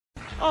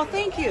Oh,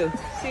 thank you.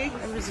 See,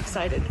 I was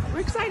excited.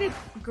 We're excited.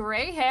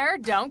 Gray hair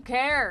don't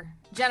care.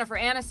 Jennifer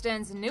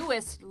Aniston's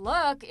newest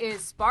look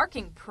is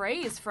sparking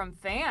praise from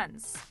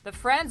fans. The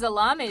Friends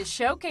alum is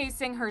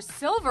showcasing her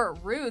silver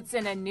roots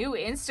in a new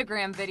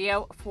Instagram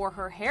video for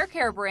her hair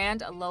care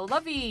brand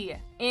Lola V.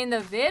 In the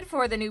vid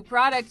for the new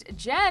product,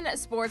 Jen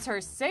sports her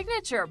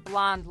signature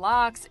blonde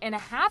locks in a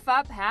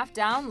half-up,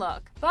 half-down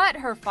look. But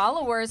her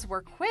followers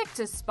were quick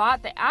to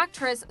spot the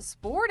actress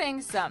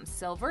sporting some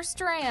silver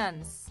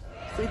strands.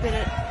 Sleep in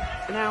it,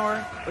 an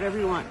hour, whatever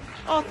you want.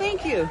 Oh,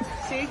 thank you.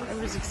 See, I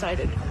was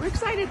excited. We're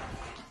excited.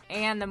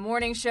 And the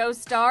morning show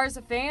star's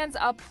fans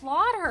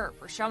applaud her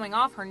for showing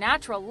off her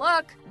natural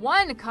look.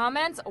 One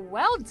comments,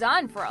 "Well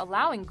done for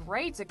allowing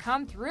gray to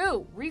come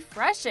through.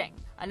 Refreshing."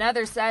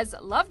 Another says,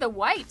 "Love the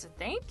white.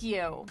 Thank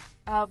you."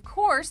 Of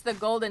course, the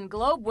Golden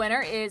Globe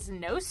winner is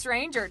no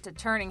stranger to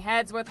turning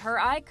heads with her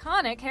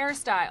iconic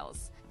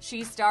hairstyles.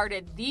 She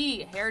started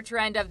the hair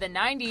trend of the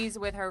 90s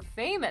with her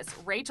famous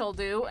Rachel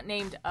do,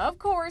 named, of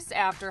course,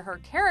 after her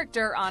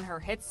character on her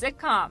hit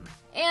sitcom.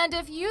 And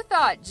if you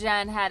thought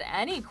Jen had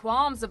any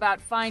qualms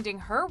about finding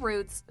her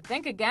roots,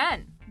 think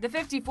again. The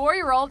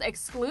 54-year-old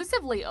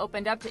exclusively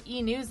opened up to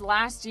E! News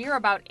last year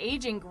about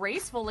aging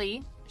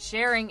gracefully,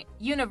 sharing,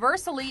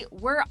 "Universally,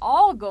 we're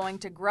all going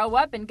to grow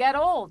up and get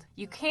old.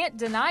 You can't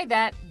deny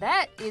that.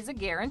 That is a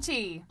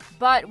guarantee.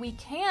 But we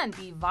can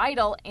be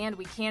vital and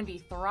we can be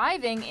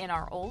thriving in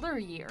our older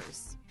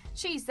years."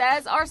 She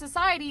says our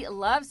society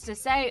loves to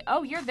say,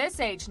 "Oh, you're this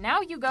age,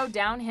 now you go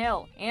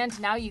downhill. And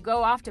now you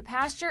go off to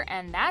pasture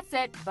and that's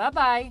it,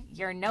 bye-bye.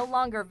 You're no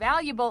longer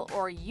valuable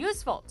or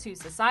useful to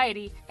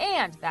society."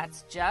 And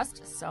that's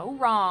just so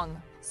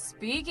wrong.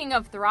 Speaking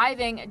of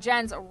thriving,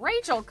 Jen's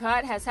Rachel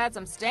cut has had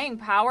some staying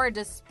power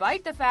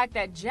despite the fact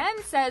that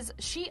Jen says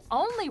she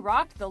only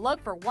rocked the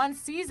look for one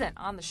season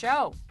on the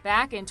show.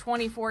 Back in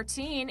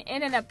 2014,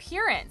 in an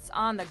appearance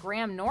on The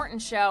Graham Norton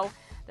Show,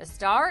 the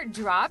star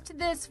dropped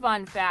this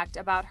fun fact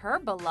about her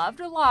beloved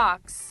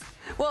locks.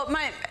 Well,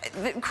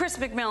 Chris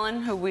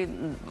McMillan, who we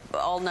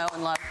all know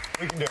and love.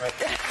 We can do it.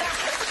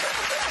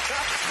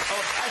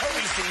 I hope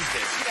he sees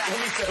this. Yeah.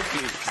 He'll be so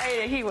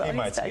cute. He will. He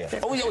might see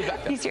it. Oh, he's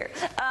back there. He's here.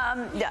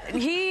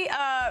 He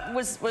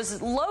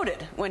was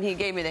loaded when he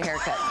gave me the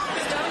haircut.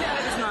 Stoned out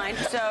of his mind.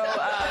 So,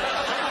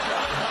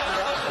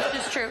 which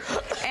is true.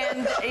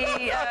 And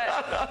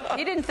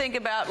he didn't think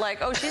about, like,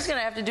 oh, she's going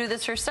to have to do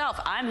this herself.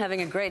 I'm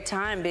having a great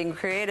time being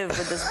creative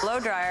with this blow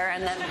dryer,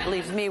 and then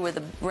leaves me with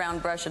a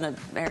round brush and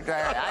a hair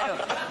dryer.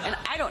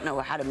 I don't know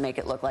how to make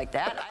it look like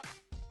that.